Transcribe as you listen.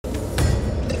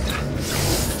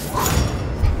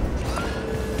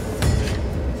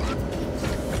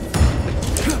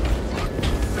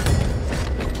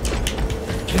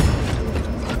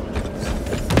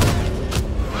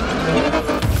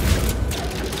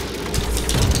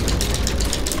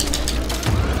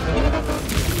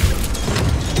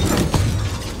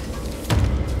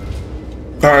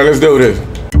Alright, let's do this.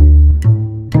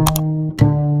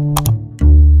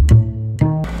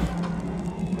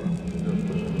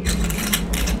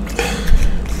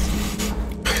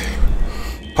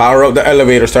 Power up the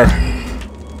elevator, sir.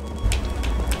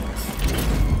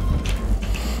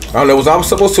 I don't know, was I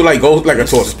supposed to like go like a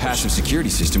tour? This is a passive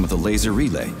security system with a laser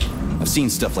relay. I've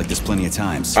seen stuff like this plenty of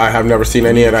times. I have never seen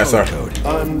any of that, sir.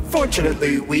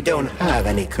 Unfortunately, we don't have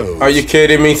any code. Are you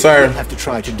kidding me, sir? We'll have to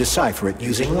try to decipher it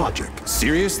using logic.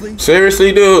 Seriously?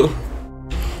 Seriously, dude?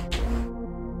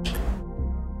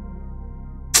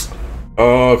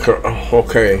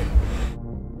 Okay.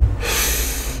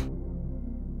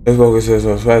 This focus is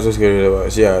on fastest security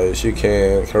device. Yeah, you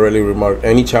can correctly remark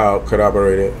any child could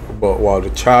operate it, but while the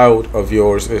child of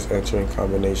yours is entering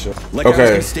combination. Like I was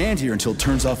gonna stand here until it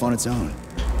turns off on its own.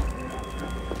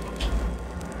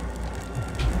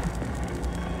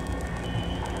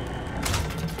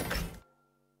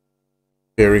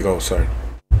 Here we go, sir.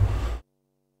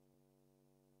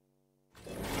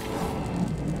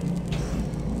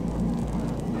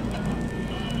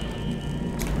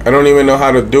 I don't even know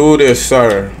how to do this,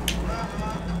 sir.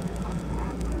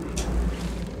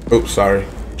 Oops, sorry.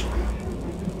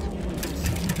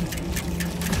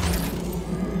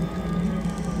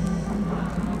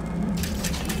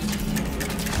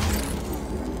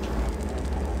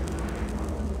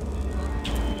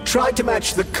 Try to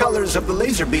match the colors of the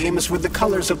laser beams with the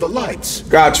colors of the lights.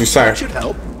 Got you, sir. That should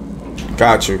help.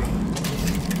 Got you.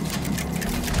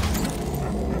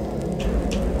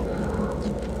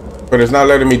 But it's not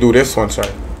letting me do this one, sir.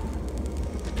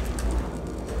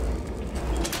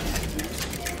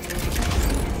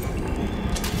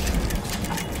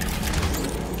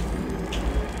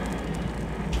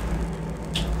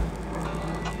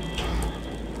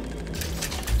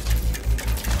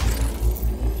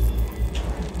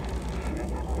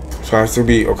 So it has to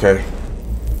be, okay.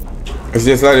 It's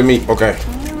just letting me, okay.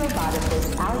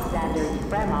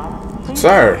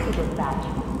 Sir.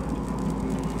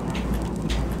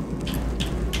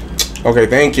 Okay,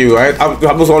 thank you. I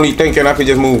was only thinking I could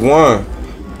just move one.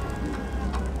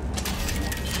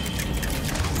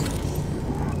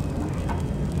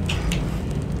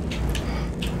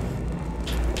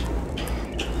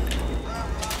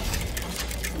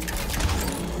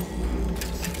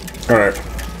 All right.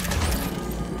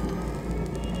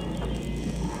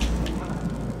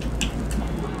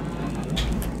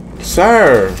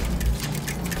 Sir.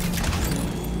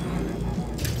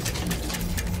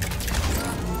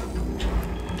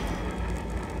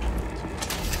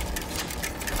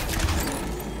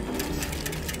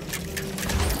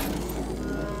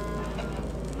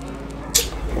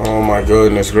 Oh my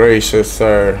goodness gracious,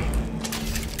 sir.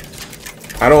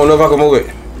 I don't know if I can move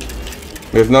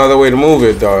it. There's no other way to move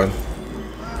it, dog.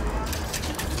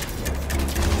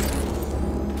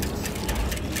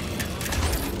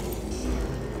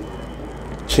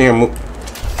 Can't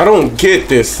move. I don't get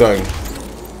this, son.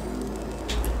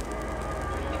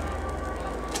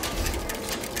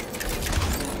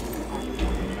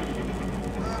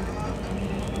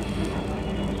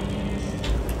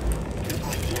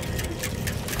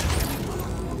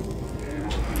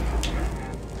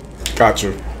 Got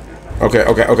you.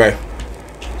 Okay.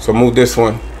 So move this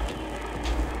one.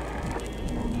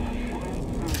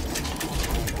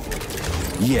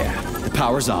 Yeah, the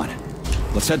power's on.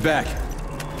 Let's head back.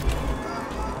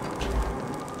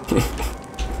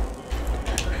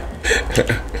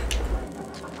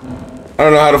 I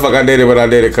don't know how the fuck I did it, but I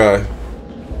did it, cuz.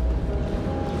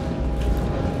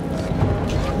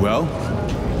 Well,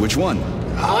 which one?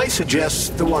 I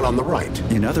suggest the one on the right.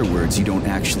 In other words, you don't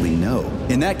actually know.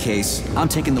 In that case, I'm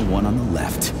taking the one on the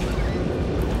left.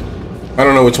 I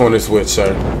don't know which one is which,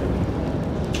 sir.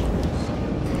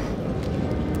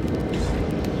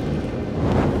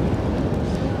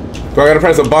 Do I gotta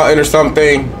press a button or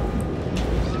something?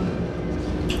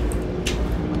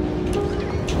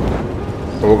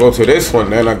 We'll go to this one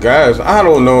then, I guess. I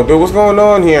don't know, dude. What's going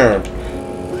on here?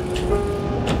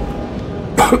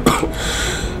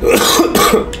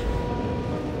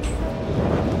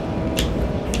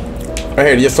 Right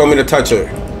here, you just told me to touch it.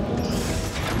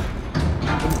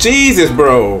 Jesus,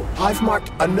 bro. I've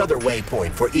marked another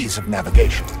waypoint for ease of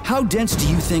navigation. How dense do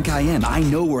you think I am? I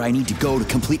know where I need to go to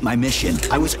complete my mission.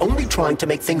 I was only trying to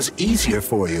make things easier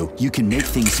for you. You can make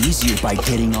things easier by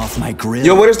getting off my grill.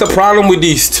 Yo, what is the problem with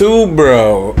these two,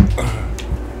 bro?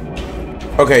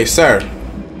 Okay, sir.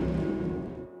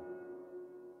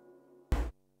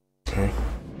 Okay.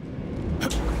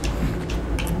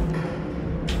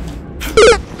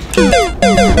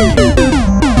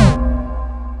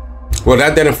 Well,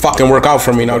 that didn't fucking work out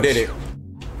for me now, did it?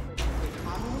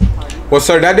 Well,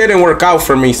 sir, that didn't work out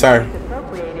for me, sir.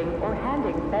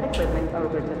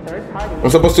 I'm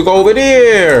supposed to go over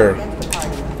there.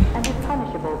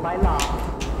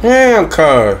 Damn,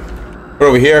 cuz. What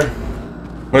over here?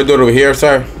 I'm gonna do it over here,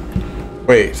 sir.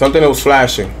 Wait, something that was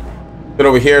flashing. Do it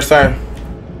over here, sir.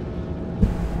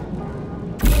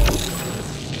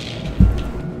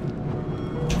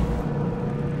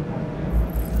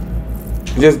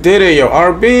 Just did it, yo.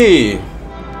 RB.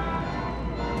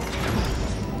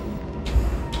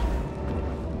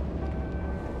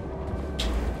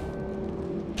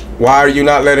 Why are you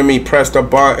not letting me press the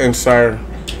button, sir?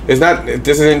 It's not.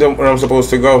 This isn't where I'm supposed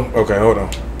to go. Okay, hold on.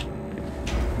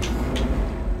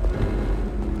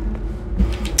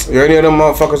 Any of them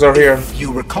motherfuckers are here? If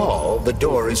you recall, the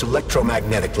door is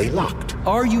electromagnetically locked.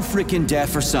 Are you freaking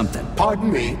deaf or something?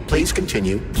 Pardon me. Please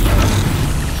continue.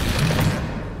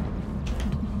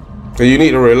 So you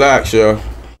need to relax, yo.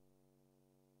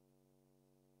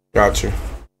 Got you.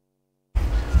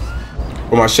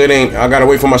 But my shit ain't. I gotta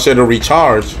wait for my shit to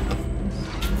recharge.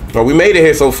 But we made it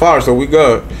here so far, so we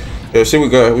good. Yeah, shit, we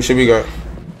good. We should be good.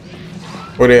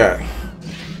 Where they at?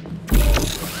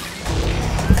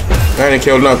 That didn't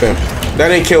kill nothing. That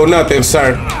didn't kill nothing,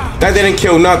 sir. That didn't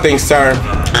kill nothing, sir.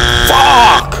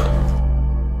 Fuck!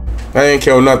 That didn't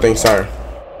kill nothing, sir.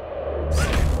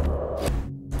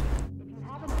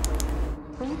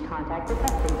 Please contact the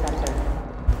testing center.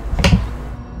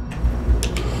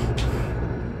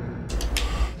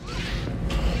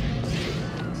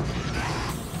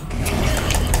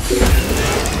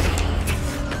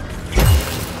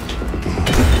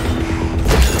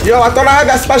 Yo, I thought I had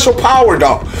that special power,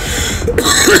 though.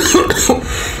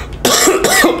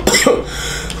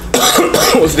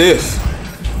 What's this?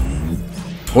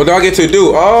 What do I get to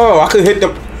do? Oh, I could hit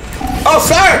the... Oh,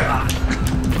 sir!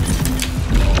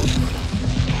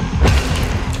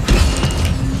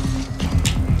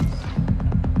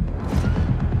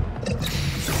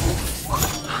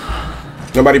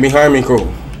 Nobody behind me,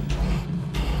 cool.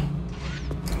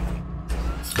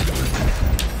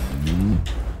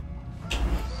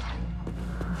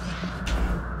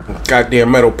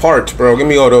 Goddamn metal parts, bro. Give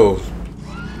me all those.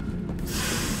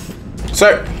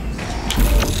 Sir.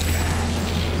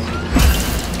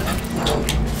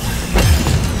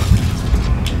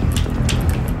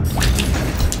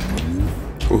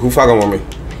 Who fucking with me?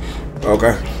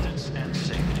 Okay.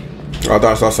 I thought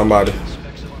I saw somebody.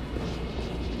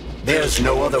 There's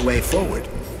no other way forward.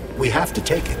 We have to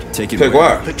take it. Take it. Take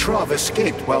what? Petrov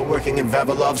escaped while working in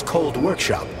Vavilov's cold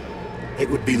workshop. It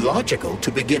would be logical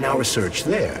to begin our search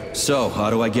there. So, how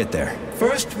do I get there?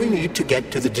 First, we need to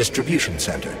get to the distribution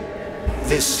center.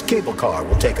 This cable car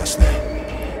will take us there.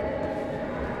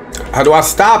 How do I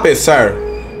stop it, sir?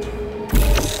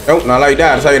 Nope, not like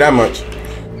that. I'll tell you that much.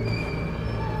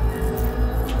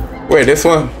 Wait, this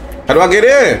one? How do I get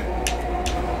in?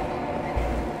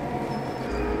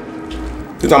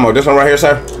 You talking about this one right here,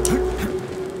 sir?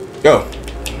 Go.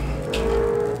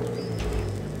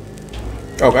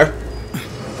 Okay.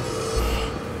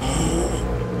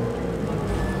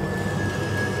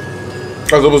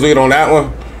 I was supposed to get on that one.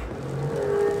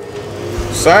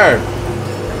 Sir,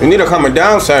 you need to calm it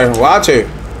down, sir. Watch it.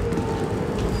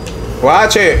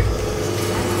 Watch it.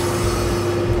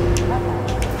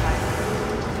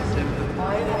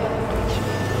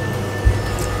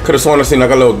 Could have sworn I seen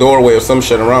like a little doorway or some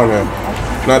shit around here.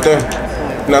 Nothing.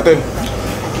 Nothing.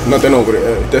 Nothing over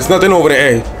there. There's nothing over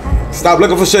there. Hey, stop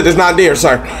looking for shit that's not there,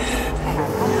 sir.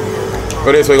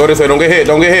 Go this way. Go this way. Don't get hit.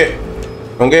 Don't get hit.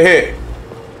 Don't get hit.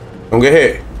 Don't get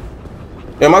hit.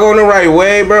 Am I going the right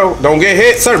way, bro? Don't get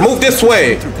hit, sir. Move this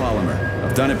way. Through polymer.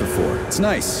 I've done it before. It's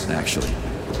nice, actually.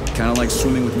 Kind of like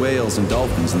swimming with whales and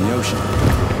dolphins in the ocean.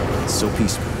 It's so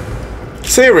peaceful.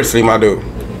 Seriously, my dude.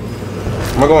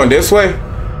 Am I going this way?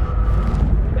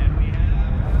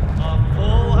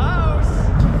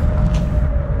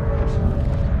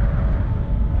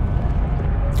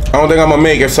 I don't think I'm gonna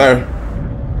make it, sir.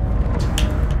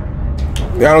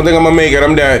 Yeah, I don't think I'm gonna make it.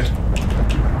 I'm dead.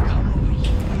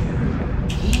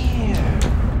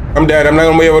 I'm dead. I'm not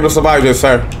gonna be able to survive this,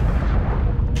 sir.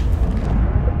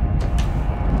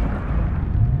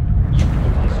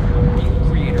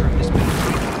 Creator of this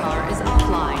car is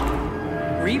offline.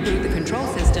 Reboot the control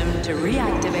system to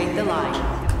reactivate the line.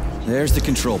 There's the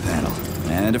control panel.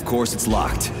 And of course it's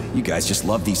locked. You guys just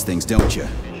love these things, don't you?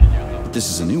 But this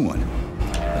is a new one.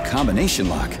 A combination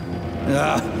lock.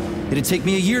 It'd take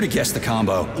me a year to guess the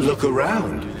combo. Look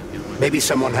around. Maybe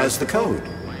someone has the code.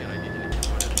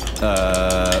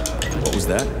 What was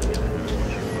that?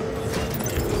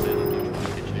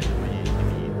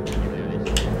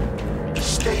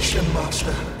 Station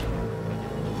master.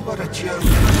 What a joke.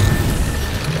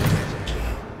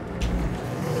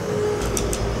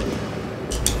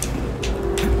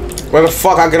 Where the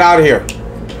fuck I get out of here?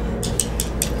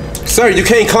 Sir, you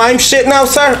can't climb shit now,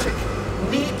 sir?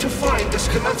 Need to find the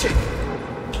schematic.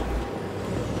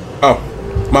 Oh,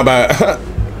 my bad.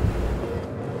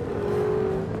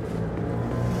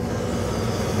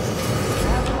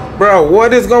 Bro,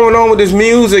 what is going on with this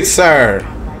music, sir?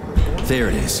 There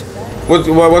it is. What's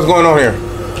going on here?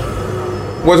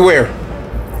 What's where?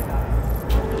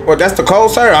 What, that's the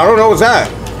code, sir? I don't know what's that.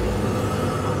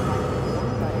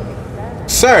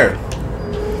 Sir,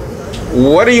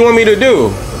 what do you want me to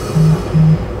do?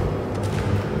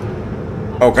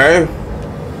 Okay.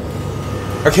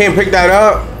 I can't pick that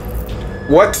up.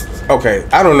 What? Okay,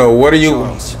 I don't know. What are you...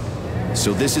 Charles,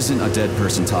 so this isn't a dead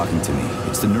person talking to me.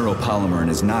 It's the neuropolymer in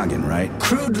his noggin, right?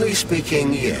 Crudely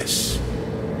speaking, yes.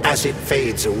 As it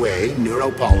fades away,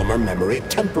 neuropolymer memory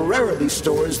temporarily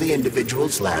stores the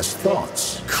individual's last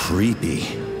thoughts. Creepy.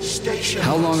 Station.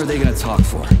 How long are they gonna talk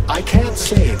for? I can't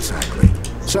say exactly.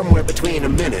 Somewhere between a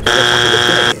minute and a couple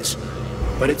of days.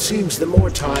 But it seems the more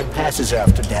time passes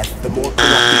after death, the more corrupt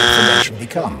the information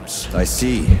becomes. I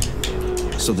see.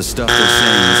 So the stuff they're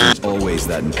saying isn't always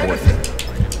that important.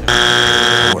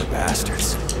 Poor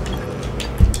bastards.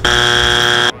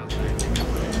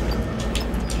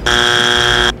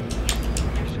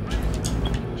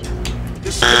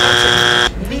 The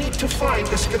schematic. Need to find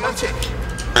the schematic.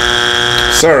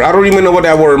 Sir, I don't even know what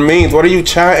that word means. What are you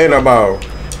chatting about?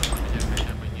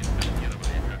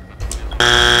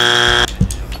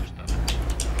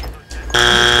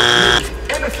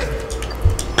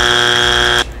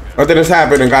 Nothing is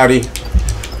happening, Gotti.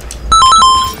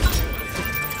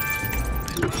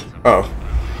 Oh.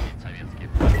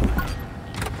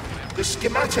 The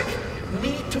schematic.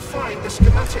 Need to find the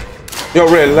schematic. Yo,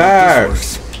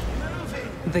 relax.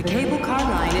 The cable car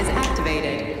line is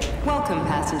activated. Welcome,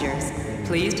 passengers.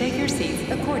 Please take your seats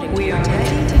accordingly. We are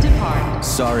ready to depart.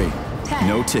 Sorry, 10,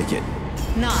 no ticket.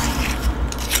 9,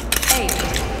 8,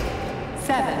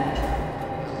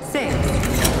 7,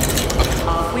 6.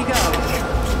 Off we go.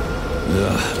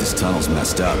 Ugh, this tunnel's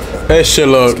messed up. That shit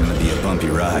look. It's gonna be a bumpy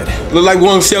ride. Look like we're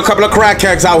gonna see a couple of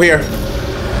crackheads out here.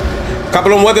 A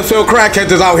couple of Weatherfield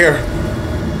crackheads is out here.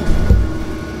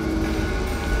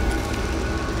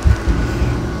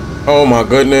 Oh my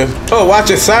goodness. Oh, watch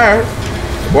it, sir.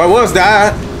 What was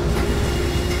that?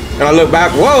 And I look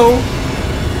back, whoa.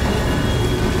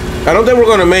 I don't think we're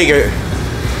gonna make it.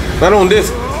 Not on this.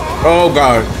 Oh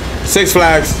God. Six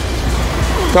Flags.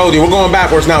 Told you, we're going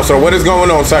backwards now, sir. What is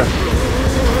going on, sir?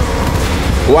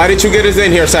 Why did you get us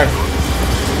in here, sir?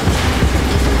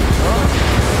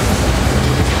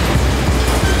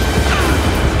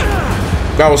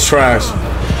 That was trash.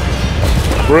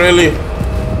 Really?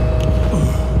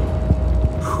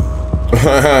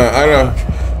 I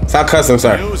know. Stop cussing,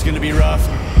 sir. It was gonna be rough.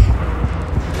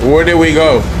 Where did we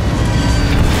go?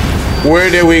 Where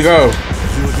did we go?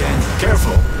 You again.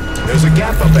 Careful. There's a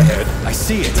gap up ahead. I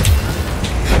see it.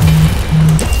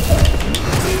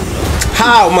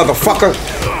 How, motherfucker?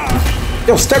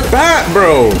 Yo, step back,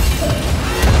 bro.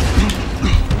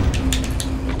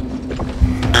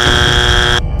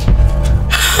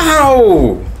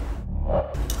 How?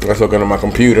 Let's look into my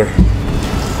computer.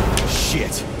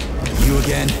 Shit. You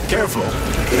again. Careful.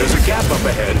 There's a gap up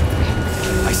ahead.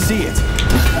 I see it.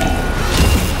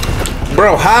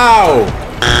 Bro, how?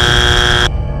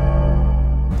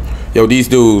 Yo, these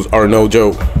dudes are no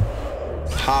joke.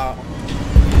 How?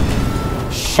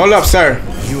 Hold up, sir.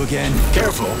 You again.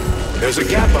 Careful. There's a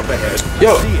gap up ahead.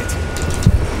 Yo. I see it.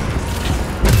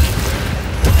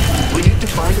 We need to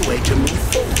find a way to move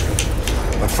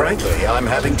forward. But frankly, I'm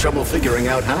having trouble figuring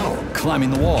out how.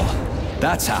 Climbing the wall.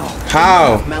 That's how.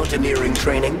 How? Mountaineering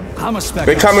training? I'm a spec.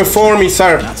 They coming for me,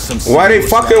 sir. Why they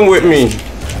fucking with me?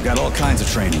 I've got all kinds of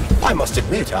training. I must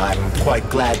admit, I'm quite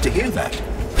glad to hear that.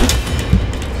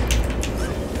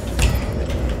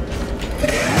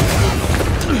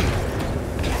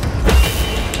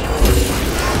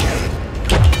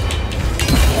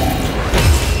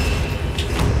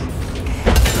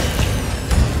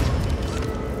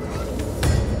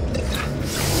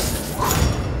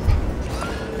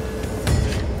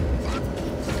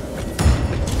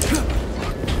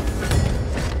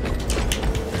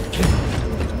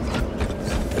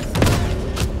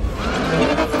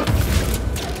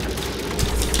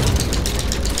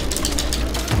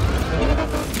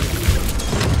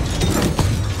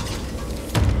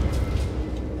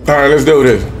 All right, let's do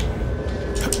this.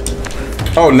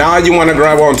 Oh, now you want to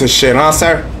grab onto shit, huh,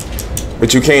 sir?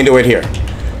 But you can't do it here.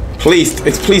 Please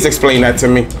explain that to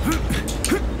me.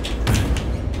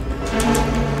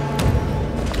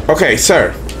 Okay,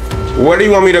 sir. Where do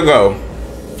you want me to go?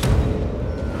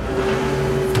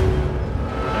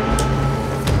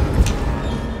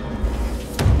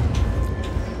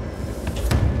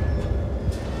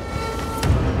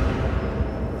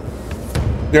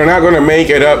 You're not gonna make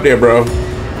it up there, bro.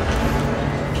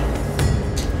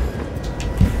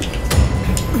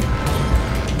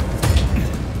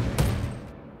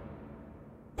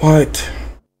 What?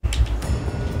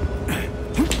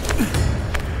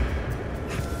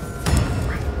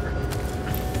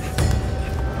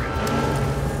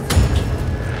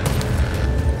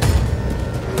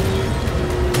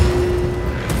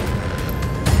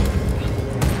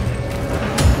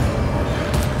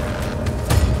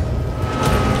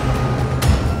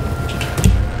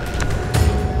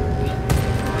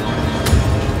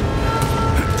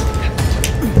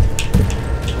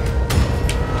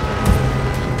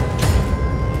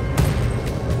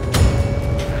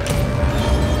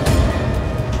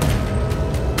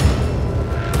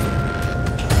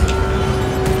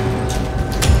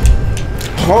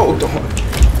 Hold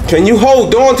on. Can you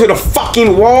hold on to the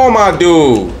fucking wall, my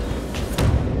dude?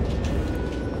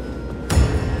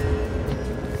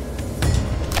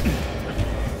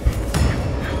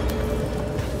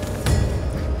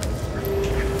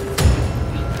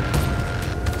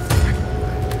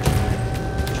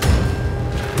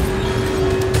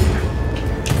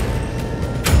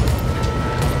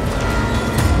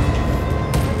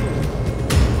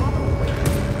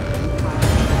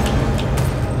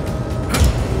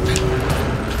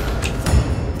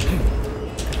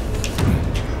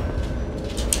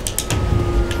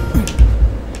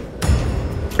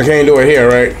 I can't do it here,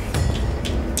 right?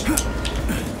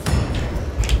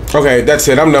 Okay, that's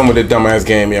it. I'm done with the dumbass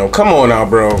game, yo. Come on now,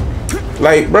 bro.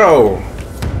 Like, bro.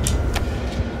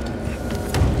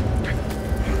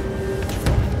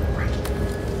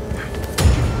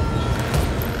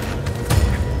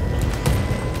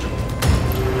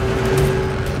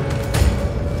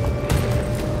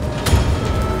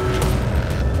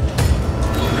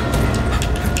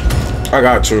 I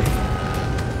got you.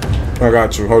 I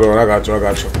got you. Hold on. I got you. I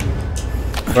got you.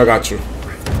 I got you.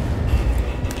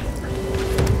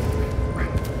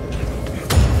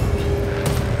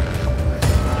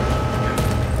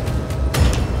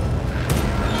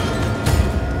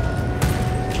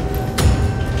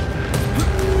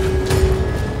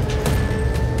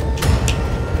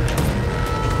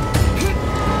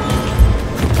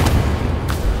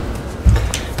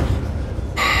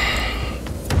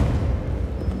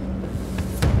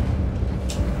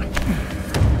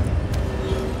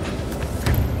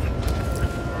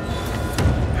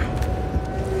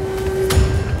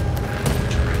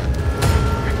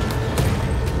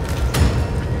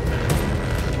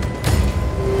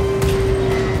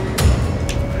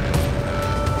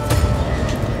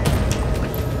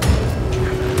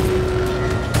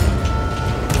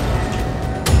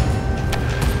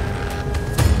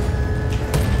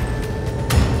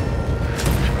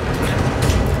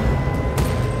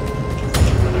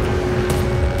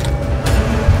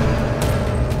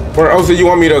 Where else do you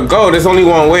want me to go? There's only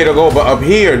one way to go, but up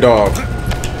here, dog.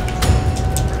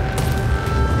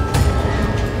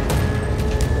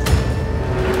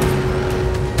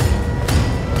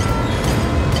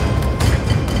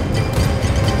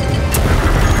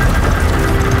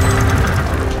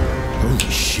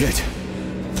 Holy shit.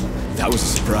 That was a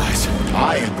surprise.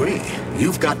 I agree.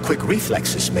 You've got quick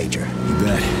reflexes, Major. You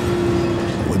bet.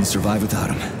 I wouldn't survive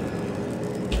without him.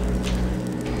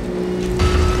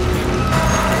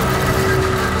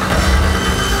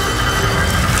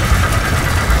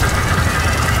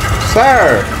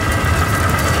 Sir!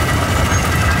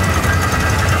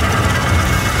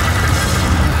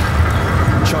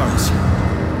 Charles,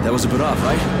 that was a Barov,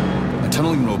 right? A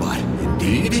tunneling robot.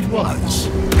 Indeed it was.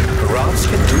 Barovs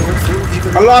can drill through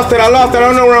even... I lost it, I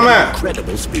don't know where I'm at.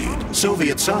 Incredible speed.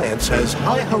 Soviet science has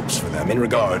high hopes for them in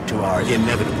regard to our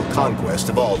inevitable conquest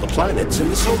of all the planets in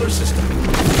the solar system.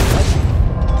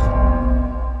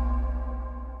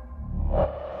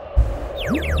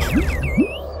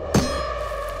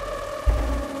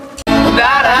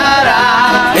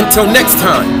 Until next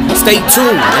time, stay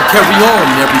tuned and carry on,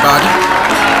 everybody.